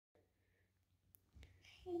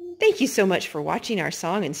Thank you so much for watching our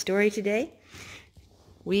song and story today.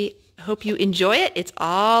 We hope you enjoy it. It's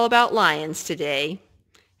all about lions today.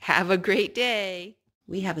 Have a great day.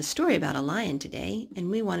 We have a story about a lion today, and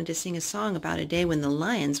we wanted to sing a song about a day when the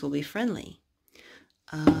lions will be friendly.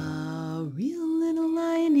 A real little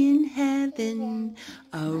lion in heaven,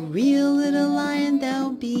 a real little lion thou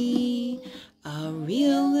be, a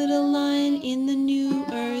real little lion in the new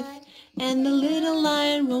earth, and the little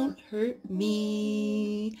lion won't hurt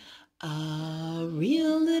me. A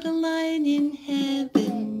real little lion in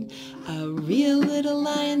heaven, a real little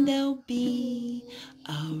lion thou be,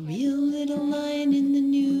 a real little lion in the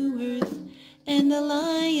new earth, and the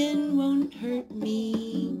lion won't hurt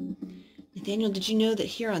me. Nathaniel, did you know that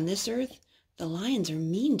here on this earth, the lions are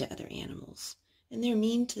mean to other animals? And they're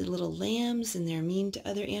mean to little lambs, and they're mean to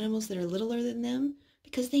other animals that are littler than them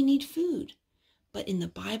because they need food. But in the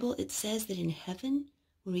Bible, it says that in heaven,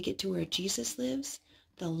 when we get to where Jesus lives,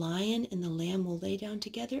 the lion and the lamb will lay down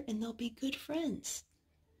together and they'll be good friends.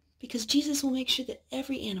 Because Jesus will make sure that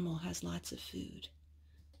every animal has lots of food.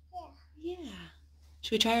 Yeah.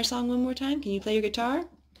 Should we try our song one more time? Can you play your guitar?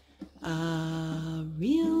 A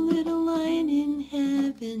real little lion in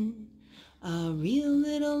heaven, a real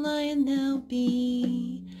little lion thou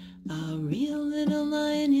be, a real little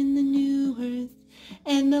lion in the new earth,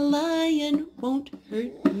 and the lion won't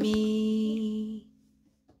hurt me.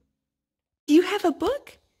 Do you have a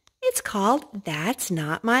book? It's called That's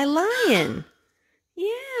Not My Lion.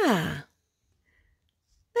 Yeah.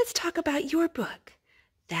 Let's talk about your book.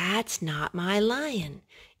 That's Not My Lion.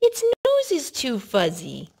 Its nose is too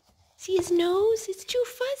fuzzy. See his nose? It's too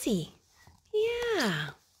fuzzy.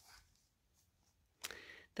 Yeah.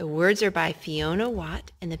 The words are by Fiona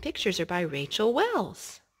Watt and the pictures are by Rachel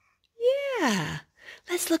Wells. Yeah.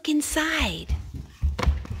 Let's look inside.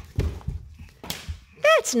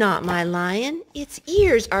 That's not my lion. Its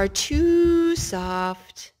ears are too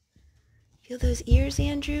soft. Feel those ears,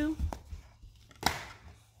 Andrew?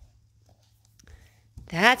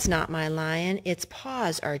 That's not my lion. Its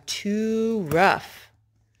paws are too rough.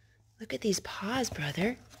 Look at these paws,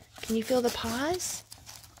 brother. Can you feel the paws?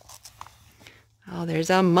 Oh, there's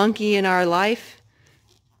a monkey in our life.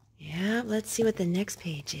 Yeah, let's see what the next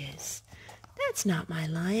page is. That's not my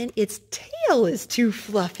lion. Its tail is too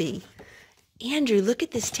fluffy. Andrew, look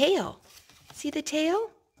at this tail. See the tail?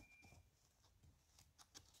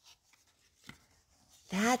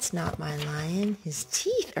 That's not my lion. His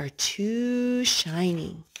teeth are too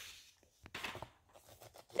shiny.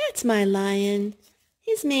 That's my lion.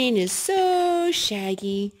 His mane is so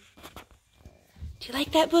shaggy. Do you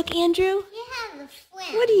like that book, Andrew? Yeah, the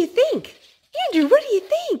swim. What do you think? Andrew, what do you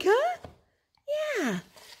think, huh? Yeah,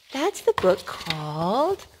 that's the book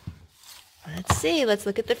called, let's see, let's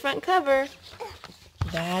look at the front cover.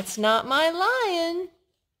 That's Not My Lion.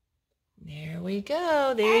 There we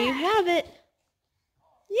go. There you have it.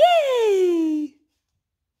 Yay!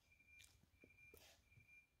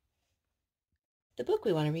 The book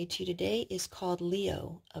we want to read to you today is called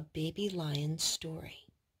Leo, A Baby Lion's Story.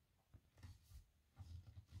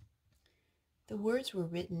 The words were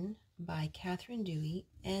written by Catherine Dewey,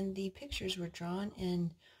 and the pictures were drawn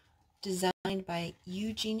and designed by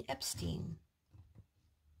Eugene Epstein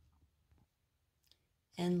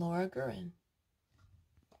and Laura Gurin.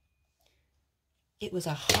 It was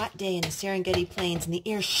a hot day in the Serengeti Plains, and the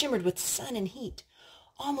air shimmered with sun and heat.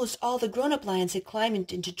 Almost all the grown-up lions had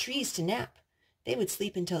climbed into trees to nap. They would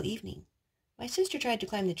sleep until evening. My sister tried to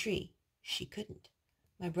climb the tree. She couldn't.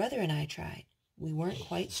 My brother and I tried. We weren't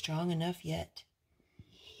quite strong enough yet.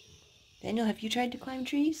 Daniel, have you tried to climb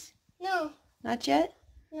trees? No. Not yet?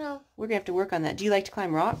 No. We're going to have to work on that. Do you like to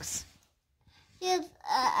climb rocks? Yes,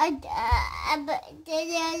 but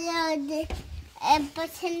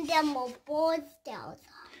pretend them are bulldozers.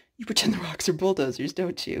 You pretend the rocks are bulldozers,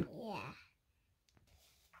 don't you? Yeah.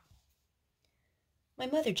 My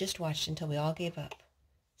mother just watched until we all gave up.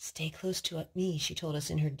 Stay close to me, she told us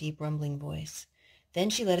in her deep rumbling voice. Then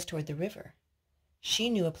she led us toward the river. She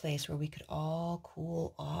knew a place where we could all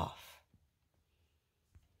cool off.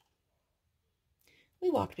 We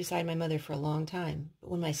walked beside my mother for a long time, but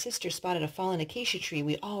when my sister spotted a fallen acacia tree,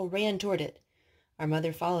 we all ran toward it. Our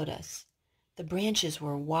mother followed us. The branches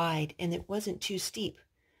were wide, and it wasn't too steep.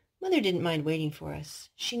 Mother didn't mind waiting for us.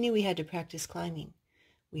 She knew we had to practice climbing.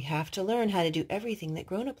 We have to learn how to do everything that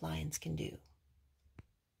grown-up lions can do.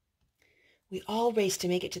 We all raced to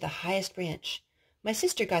make it to the highest branch. My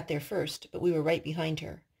sister got there first, but we were right behind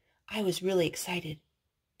her. I was really excited.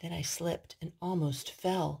 Then I slipped and almost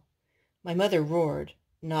fell. My mother roared,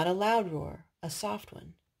 not a loud roar, a soft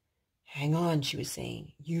one. Hang on, she was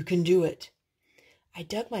saying. You can do it. I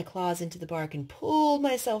dug my claws into the bark and pulled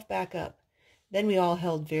myself back up. Then we all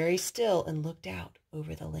held very still and looked out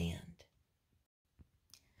over the land.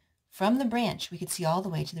 From the branch, we could see all the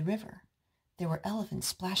way to the river. There were elephants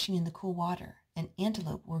splashing in the cool water, and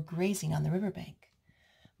antelope were grazing on the riverbank.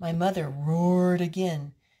 My mother roared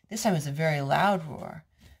again. This time it was a very loud roar.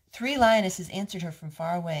 3 lionesses answered her from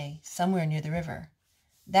far away, somewhere near the river.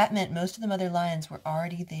 That meant most of the mother lions were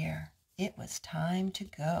already there. It was time to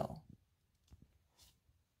go.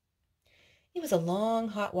 It was a long,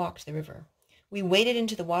 hot walk to the river. We waded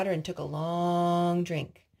into the water and took a long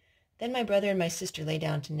drink. Then my brother and my sister lay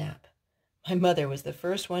down to nap. My mother was the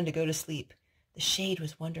first one to go to sleep. The shade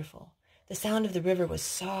was wonderful. The sound of the river was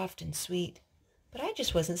soft and sweet. But I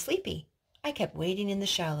just wasn't sleepy. I kept wading in the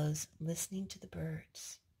shallows, listening to the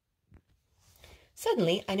birds.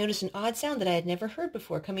 Suddenly, I noticed an odd sound that I had never heard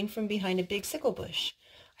before coming from behind a big sickle bush.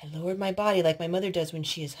 I lowered my body like my mother does when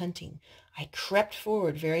she is hunting. I crept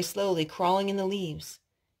forward very slowly, crawling in the leaves.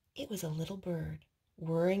 It was a little bird,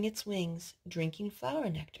 whirring its wings, drinking flower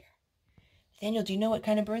nectar. Nathaniel, do you know what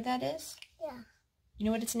kind of bird that is? Yeah. You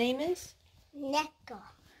know what its name is? Nectar.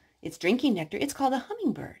 It's drinking nectar. It's called a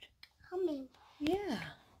hummingbird. Humming. Yeah.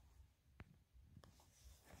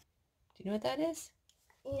 Do you know what that is?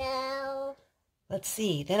 No. Let's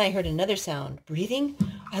see. Then I heard another sound. Breathing?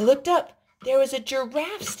 I looked up. There was a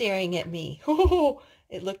giraffe staring at me. Oh,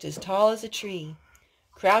 it looked as tall as a tree.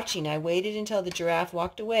 Crouching, I waited until the giraffe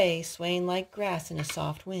walked away, swaying like grass in a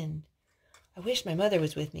soft wind. I wished my mother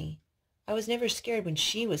was with me. I was never scared when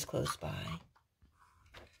she was close by.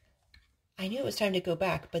 I knew it was time to go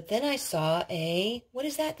back, but then I saw what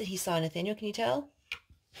is that he saw, Nathaniel? Can you tell?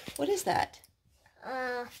 What is that?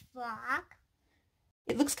 A frog.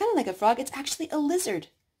 It looks kind of like a frog. It's actually a lizard.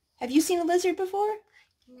 Have you seen a lizard before?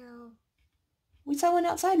 No. We saw one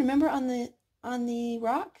outside, remember, on the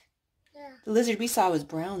rock? Yeah. The lizard we saw was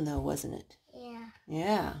brown, though, wasn't it? Yeah.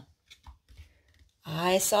 Yeah.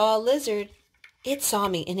 I saw a lizard. It saw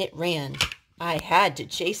me, and it ran. I had to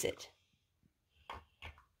chase it.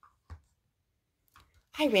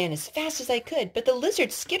 I ran as fast as I could, but the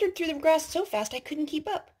lizard skittered through the grass so fast I couldn't keep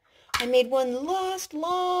up. I made one last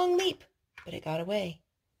long leap, but it got away.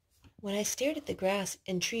 When I stared at the grass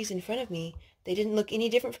and trees in front of me, they didn't look any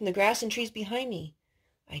different from the grass and trees behind me.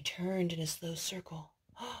 I turned in a slow circle.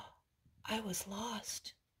 I was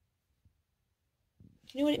lost.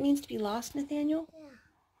 Do you know what it means to be lost, Nathaniel? Yeah.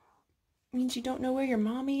 It means you don't know where your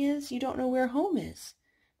mommy is. You don't know where home is.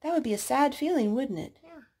 That would be a sad feeling, wouldn't it?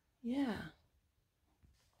 Yeah. Yeah.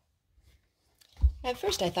 At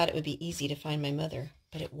first I thought it would be easy to find my mother,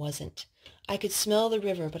 but it wasn't. I could smell the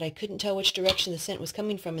river, but I couldn't tell which direction the scent was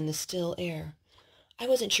coming from in the still air. I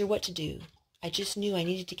wasn't sure what to do. I just knew I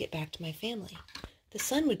needed to get back to my family. The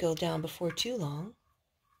sun would go down before too long.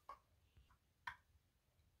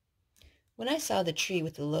 When I saw the tree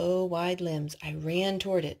with the low, wide limbs, I ran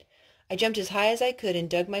toward it. I jumped as high as I could and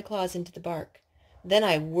dug my claws into the bark. Then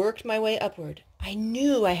I worked my way upward. I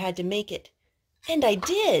knew I had to make it. And I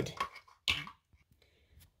did!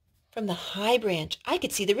 From the high branch, I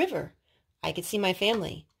could see the river. I could see my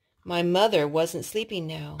family. My mother wasn't sleeping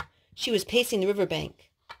now. She was pacing the riverbank.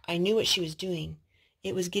 I knew what she was doing.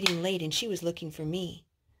 It was getting late and she was looking for me.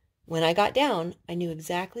 When I got down, I knew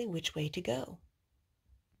exactly which way to go.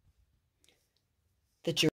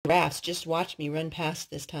 The giraffes just watched me run past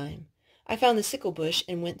this time. I found the sickle bush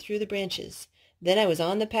and went through the branches. Then I was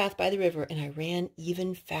on the path by the river and I ran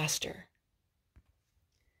even faster.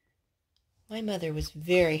 My mother was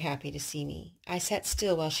very happy to see me. I sat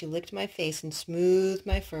still while she licked my face and smoothed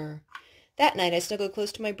my fur. That night I snuggled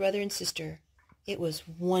close to my brother and sister. It was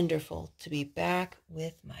wonderful to be back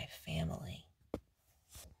with my family.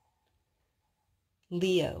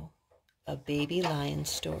 Leo, a baby lion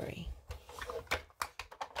story.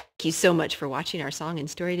 Thank you so much for watching our song and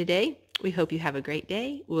story today. We hope you have a great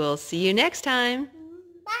day. We'll see you next time.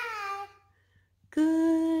 Bye.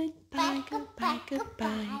 Goodbye, goodbye,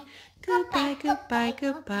 goodbye. Goodbye, goodbye,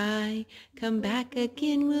 goodbye. Come back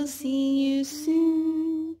again, we'll see you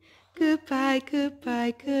soon. Goodbye,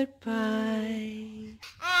 goodbye, goodbye.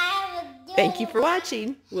 Thank you for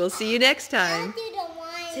watching. We'll see you next time.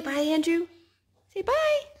 Say bye, Andrew. Say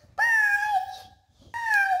bye.